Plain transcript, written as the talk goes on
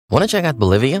Want to check out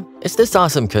Bolivia? It's this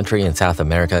awesome country in South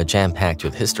America jam-packed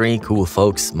with history, cool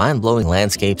folks, mind-blowing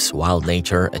landscapes, wild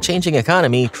nature, a changing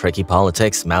economy, tricky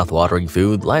politics, mouth-watering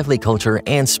food, lively culture,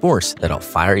 and sports that'll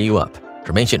fire you up.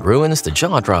 From ancient ruins to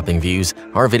jaw-dropping views,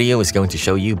 our video is going to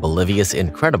show you Bolivia's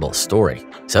incredible story.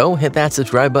 So hit that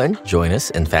subscribe button, join us,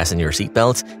 and fasten your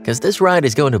seatbelts, because this ride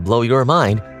is going to blow your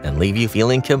mind and leave you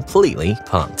feeling completely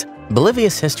pumped.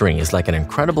 Bolivia's history is like an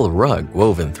incredible rug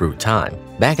woven through time.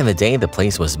 Back in the day, the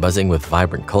place was buzzing with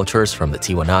vibrant cultures from the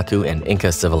Tiwanaku and Inca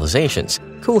civilizations.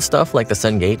 Cool stuff like the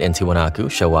Sun Gate and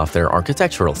Tiwanaku show off their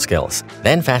architectural skills.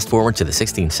 Then fast forward to the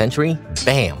 16th century,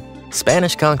 bam!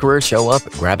 Spanish conquerors show up,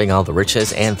 grabbing all the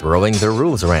riches and throwing their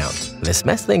rules around. This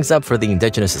messed things up for the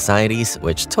indigenous societies,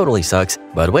 which totally sucks.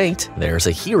 But wait, there's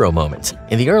a hero moment.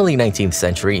 In the early 19th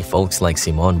century, folks like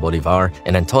Simón Bolívar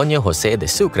and Antonio José de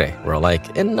Sucre were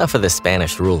like, enough of this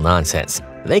Spanish rule nonsense.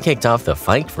 They kicked off the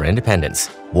fight for independence.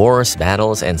 Wars,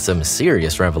 battles, and some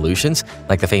serious revolutions,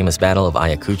 like the famous Battle of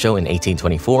Ayacucho in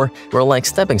 1824, were like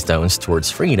stepping stones towards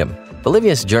freedom.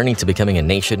 Bolivia's journey to becoming a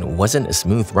nation wasn't a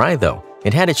smooth ride, though.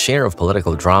 It had its share of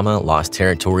political drama, lost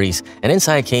territories, and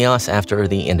inside chaos after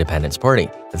the Independence Party.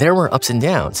 There were ups and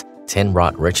downs,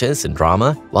 tin-wrought riches and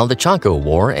drama, while the Chaco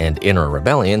War and inner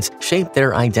rebellions shaped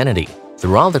their identity.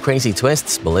 Through all the crazy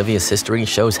twists, Bolivia's history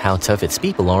shows how tough its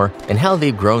people are and how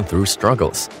they've grown through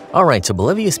struggles. Alright, so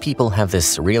Bolivia's people have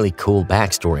this really cool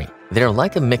backstory. They're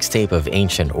like a mixtape of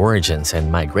ancient origins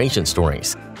and migration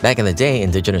stories. Back in the day,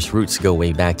 indigenous roots go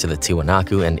way back to the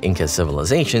Tiwanaku and Inca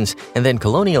civilizations, and then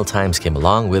colonial times came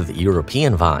along with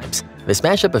European vibes. This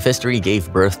mashup of history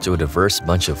gave birth to a diverse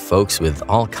bunch of folks with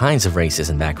all kinds of races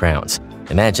and backgrounds.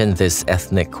 Imagine this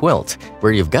ethnic quilt,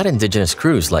 where you've got indigenous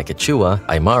crews like Quechua,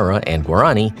 Aymara, and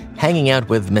Guarani hanging out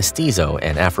with Mestizo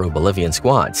and Afro-Bolivian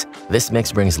squads. This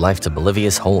mix brings life to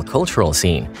Bolivia's whole cultural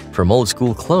scene, from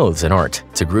old-school clothes and art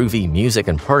to groovy music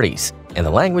and parties. And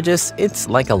the languages, it's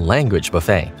like a language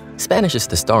buffet. Spanish is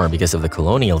the star because of the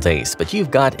colonial days, but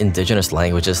you've got indigenous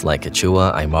languages like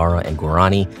Quechua, Aymara, and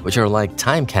Guarani, which are like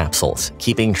time capsules,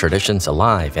 keeping traditions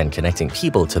alive and connecting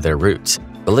people to their roots.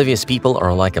 Bolivia's people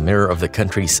are like a mirror of the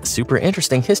country's super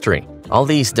interesting history. All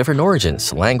these different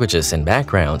origins, languages, and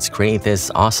backgrounds create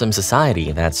this awesome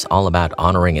society that's all about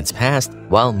honoring its past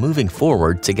while moving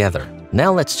forward together.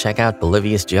 Now let's check out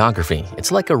Bolivia's geography.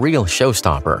 It's like a real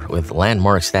showstopper with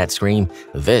landmarks that scream,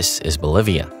 "This is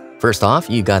Bolivia." First off,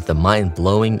 you got the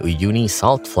mind-blowing Uyuni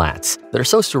salt flats. They're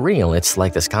so surreal, it's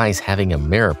like the sky's having a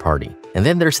mirror party. And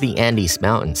then there's the Andes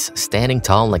Mountains, standing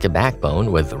tall like a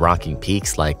backbone with rocking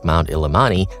peaks like Mount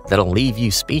Illimani that'll leave you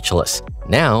speechless.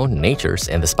 Now, nature's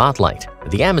in the spotlight.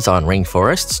 The Amazon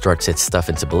rainforest struts its stuff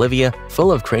into Bolivia,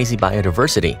 full of crazy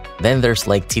biodiversity. Then there's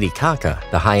Lake Titicaca,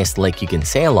 the highest lake you can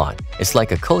sail on. It's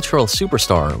like a cultural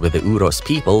superstar with the Uros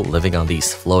people living on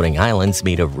these floating islands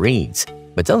made of reeds.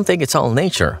 But don't think it's all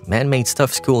nature. Man-made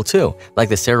stuff's cool too, like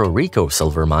the Cerro Rico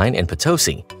silver mine in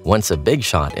Potosi, once a big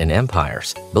shot in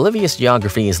empires. Bolivia's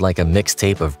geography is like a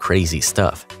mixtape of crazy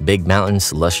stuff. Big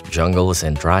mountains, lush jungles,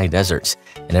 and dry deserts.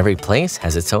 And every place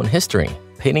has its own history,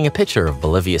 painting a picture of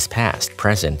Bolivia's past,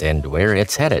 present, and where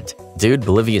it's headed. Dude,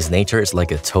 Bolivia's nature is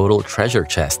like a total treasure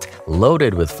chest,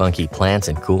 loaded with funky plants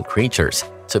and cool creatures.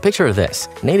 So picture this,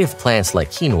 native plants like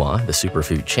quinoa, the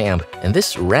superfood champ, and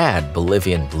this rad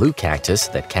Bolivian blue cactus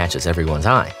that catches everyone's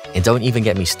eye. And don't even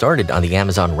get me started on the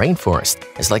Amazon rainforest.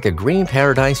 It's like a green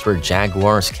paradise where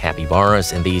jaguars,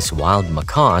 capybaras, and these wild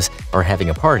macaws are having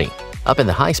a party. Up in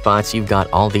the high spots, you've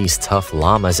got all these tough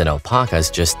llamas and alpacas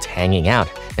just hanging out,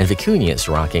 and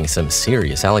vicuñas rocking some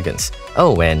serious elegance.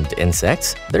 Oh, and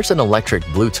insects? There's an electric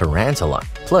blue tarantula,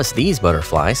 plus these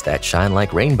butterflies that shine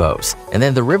like rainbows. And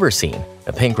then the river scene,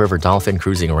 a pink river dolphin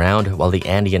cruising around while the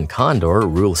Andean condor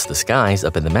rules the skies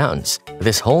up in the mountains.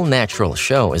 This whole natural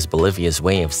show is Bolivia's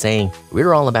way of saying,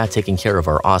 we're all about taking care of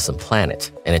our awesome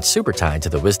planet, and it's super tied to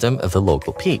the wisdom of the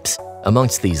local peeps.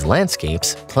 Amongst these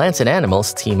landscapes, plants and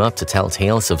animals team up to tell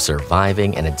tales of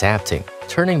surviving and adapting,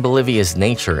 turning Bolivia's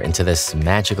nature into this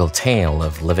magical tale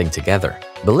of living together.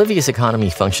 Bolivia's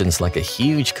economy functions like a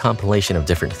huge compilation of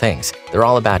different things. They're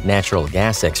all about natural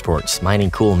gas exports, mining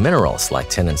cool minerals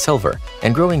like tin and silver,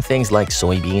 and growing things like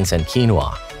soybeans and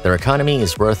quinoa. Their economy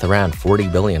is worth around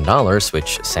 $40 billion,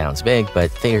 which sounds big,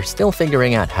 but they're still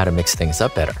figuring out how to mix things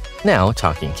up better. Now,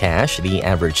 talking cash, the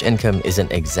average income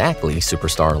isn't exactly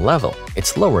superstar level.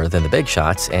 It's lower than the big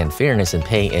shots, and fairness in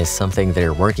pay is something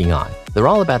they're working on. They're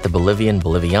all about the Bolivian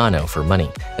Boliviano for money,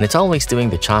 and it's always doing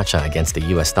the cha-cha against the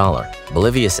US dollar.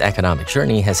 Bolivia's economic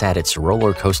journey has had its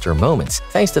roller coaster moments,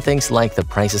 thanks to things like the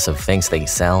prices of things they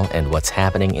sell and what's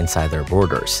happening inside their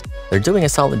borders. They're doing a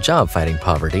solid job fighting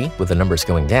poverty, with the numbers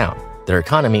going down. Their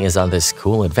economy is on this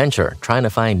cool adventure, trying to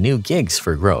find new gigs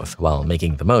for growth while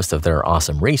making the most of their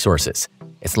awesome resources.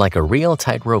 It's like a real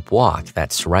tightrope walk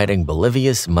that's writing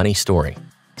Bolivia's money story.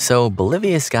 So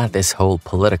Bolivia's got this whole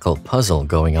political puzzle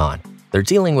going on. They're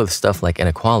dealing with stuff like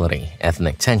inequality,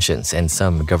 ethnic tensions, and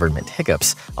some government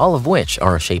hiccups, all of which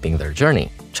are shaping their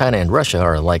journey. China and Russia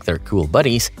are like their cool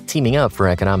buddies, teaming up for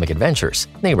economic adventures.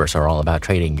 Neighbors are all about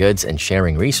trading goods and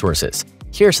sharing resources.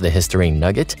 Here's the history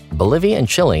nugget. Bolivia and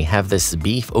Chile have this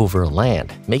beef over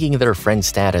land, making their friend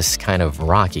status kind of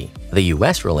rocky. The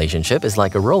US relationship is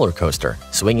like a roller coaster,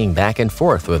 swinging back and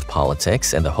forth with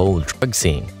politics and the whole drug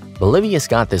scene. Bolivia's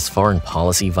got this foreign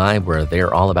policy vibe where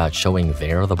they're all about showing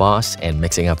they're the boss and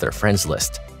mixing up their friends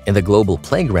list. In the global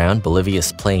playground,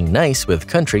 Bolivia's playing nice with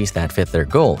countries that fit their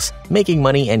goals, making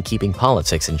money and keeping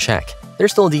politics in check. They're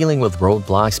still dealing with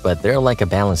roadblocks, but they're like a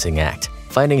balancing act,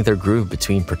 finding their groove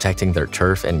between protecting their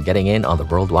turf and getting in on the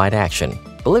worldwide action.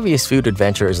 Bolivia's food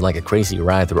adventure is like a crazy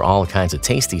ride through all kinds of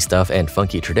tasty stuff and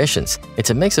funky traditions. It's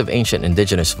a mix of ancient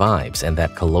indigenous vibes and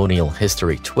that colonial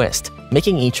history twist,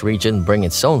 making each region bring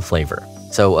its own flavor.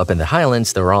 So up in the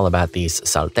highlands, they're all about these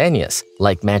salteñas,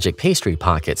 like magic pastry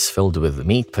pockets filled with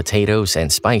meat, potatoes,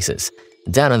 and spices.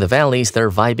 Down in the valleys,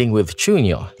 they're vibing with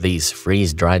chuño, these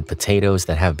freeze-dried potatoes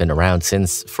that have been around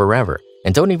since forever.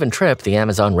 And don't even trip, the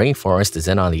Amazon rainforest is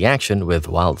in on the action with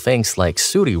wild things like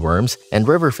suri worms and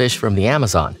river fish from the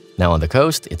Amazon. Now on the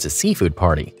coast, it's a seafood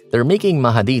party. They're making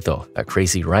majadito, a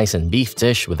crazy rice and beef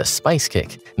dish with a spice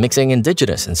kick, mixing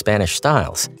indigenous and Spanish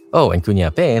styles. Oh, and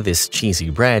cuñape, this cheesy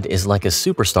bread, is like a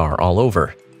superstar all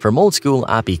over. From old-school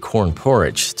api corn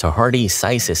porridge to hearty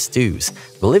saices stews,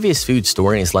 Bolivia's food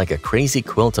story is like a crazy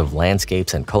quilt of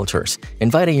landscapes and cultures,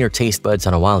 inviting your taste buds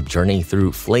on a wild journey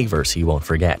through flavors you won't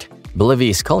forget.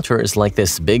 Bolivia's culture is like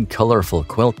this big, colorful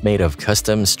quilt made of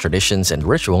customs, traditions, and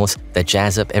rituals that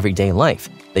jazz up everyday life.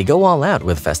 They go all out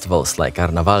with festivals like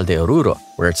Carnaval de Oruro,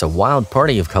 where it's a wild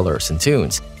party of colors and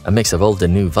tunes, a mix of old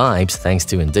and new vibes thanks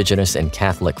to indigenous and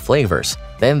Catholic flavors.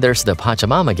 Then there's the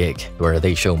Pachamama gig, where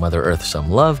they show Mother Earth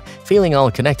some love, feeling all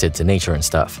connected to nature and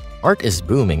stuff. Art is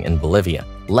booming in Bolivia.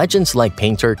 Legends like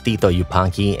painter Tito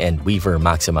Yupanqui and weaver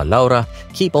Maxima Laura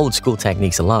keep old-school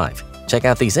techniques alive. Check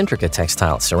out these intricate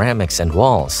textiles, ceramics, and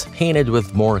walls, painted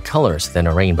with more colors than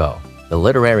a rainbow. The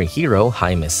literary hero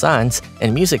Jaime Sanz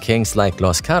and music kings like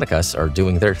Los Carcas are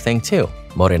doing their thing too.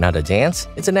 Morenada Dance,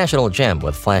 it's a national gem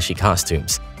with flashy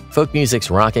costumes. Folk music's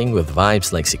rocking with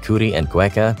vibes like Sicuri and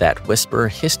Cueca that whisper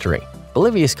history.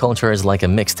 Bolivia's culture is like a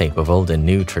mixtape of old and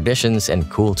new traditions and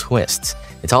cool twists.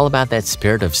 It's all about that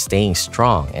spirit of staying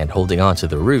strong and holding on to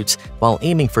the roots while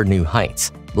aiming for new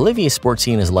heights. Bolivia's sports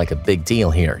scene is like a big deal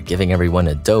here, giving everyone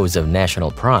a dose of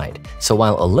national pride. So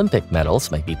while Olympic medals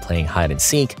might be playing hide and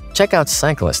seek, check out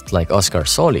cyclists like Oscar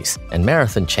Solis and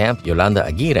marathon champ Yolanda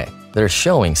Aguirre. They're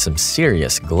showing some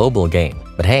serious global game.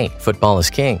 But hey, football is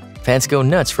king. Fans go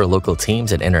nuts for local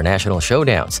teams at international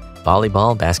showdowns.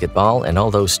 Volleyball, basketball, and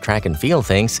all those track and field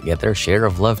things get their share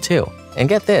of love too. And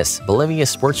get this, Bolivia's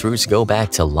sports roots go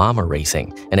back to llama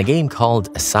racing and a game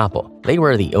called Sapo. They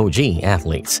were the OG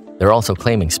athletes. They're also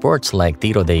claiming sports like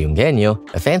Tiro de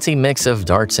Yungueño, a fancy mix of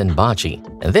darts and bocce,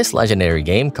 and this legendary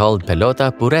game called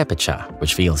Pelota Purepecha,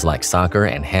 which feels like soccer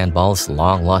and handball's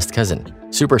long-lost cousin.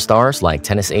 Superstars like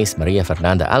tennis ace Maria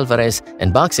Fernanda Alvarez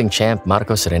and boxing champ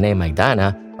Marcos René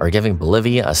Maidana are giving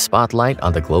Bolivia a spotlight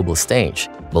on the global stage.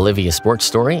 Bolivia's sports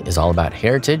story is all about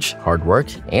heritage, hard work,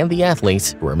 and the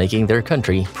athletes who are making their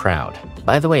country proud.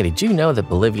 By the way, did you know that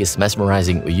Bolivia's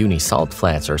mesmerizing Uyuni salt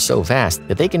flats are so vast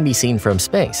that they can be seen from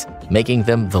space, making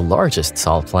them the largest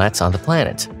salt flats on the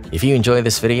planet? If you enjoy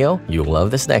this video, you'll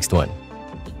love this next one.